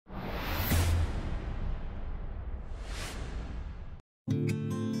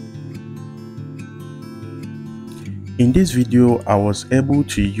In this video, I was able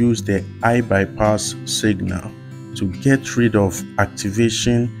to use the iBypass signal to get rid of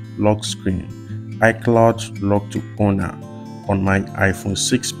activation lock screen, iCloud lock to owner on my iPhone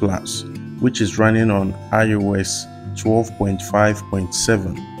 6 Plus, which is running on iOS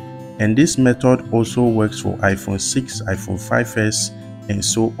 12.5.7. And this method also works for iPhone 6, iPhone 5S, and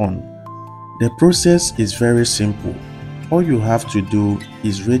so on. The process is very simple. All you have to do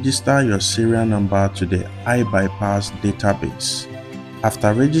is register your serial number to the iBypass database.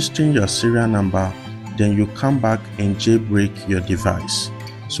 After registering your serial number, then you come back and jailbreak your device.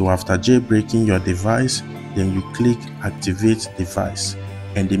 So after jailbreaking your device, then you click Activate Device,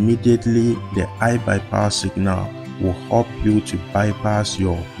 and immediately the iBypass signal will help you to bypass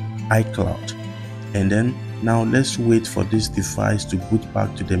your iCloud. And then now let's wait for this device to boot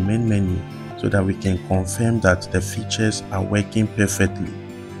back to the main menu so that we can confirm that the features are working perfectly.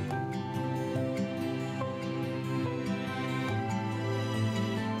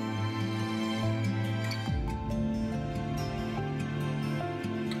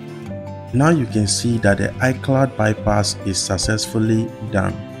 Now you can see that the iCloud bypass is successfully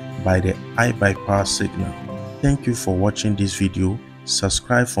done by the iBypass signal. Thank you for watching this video.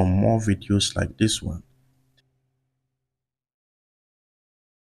 Subscribe for more videos like this one.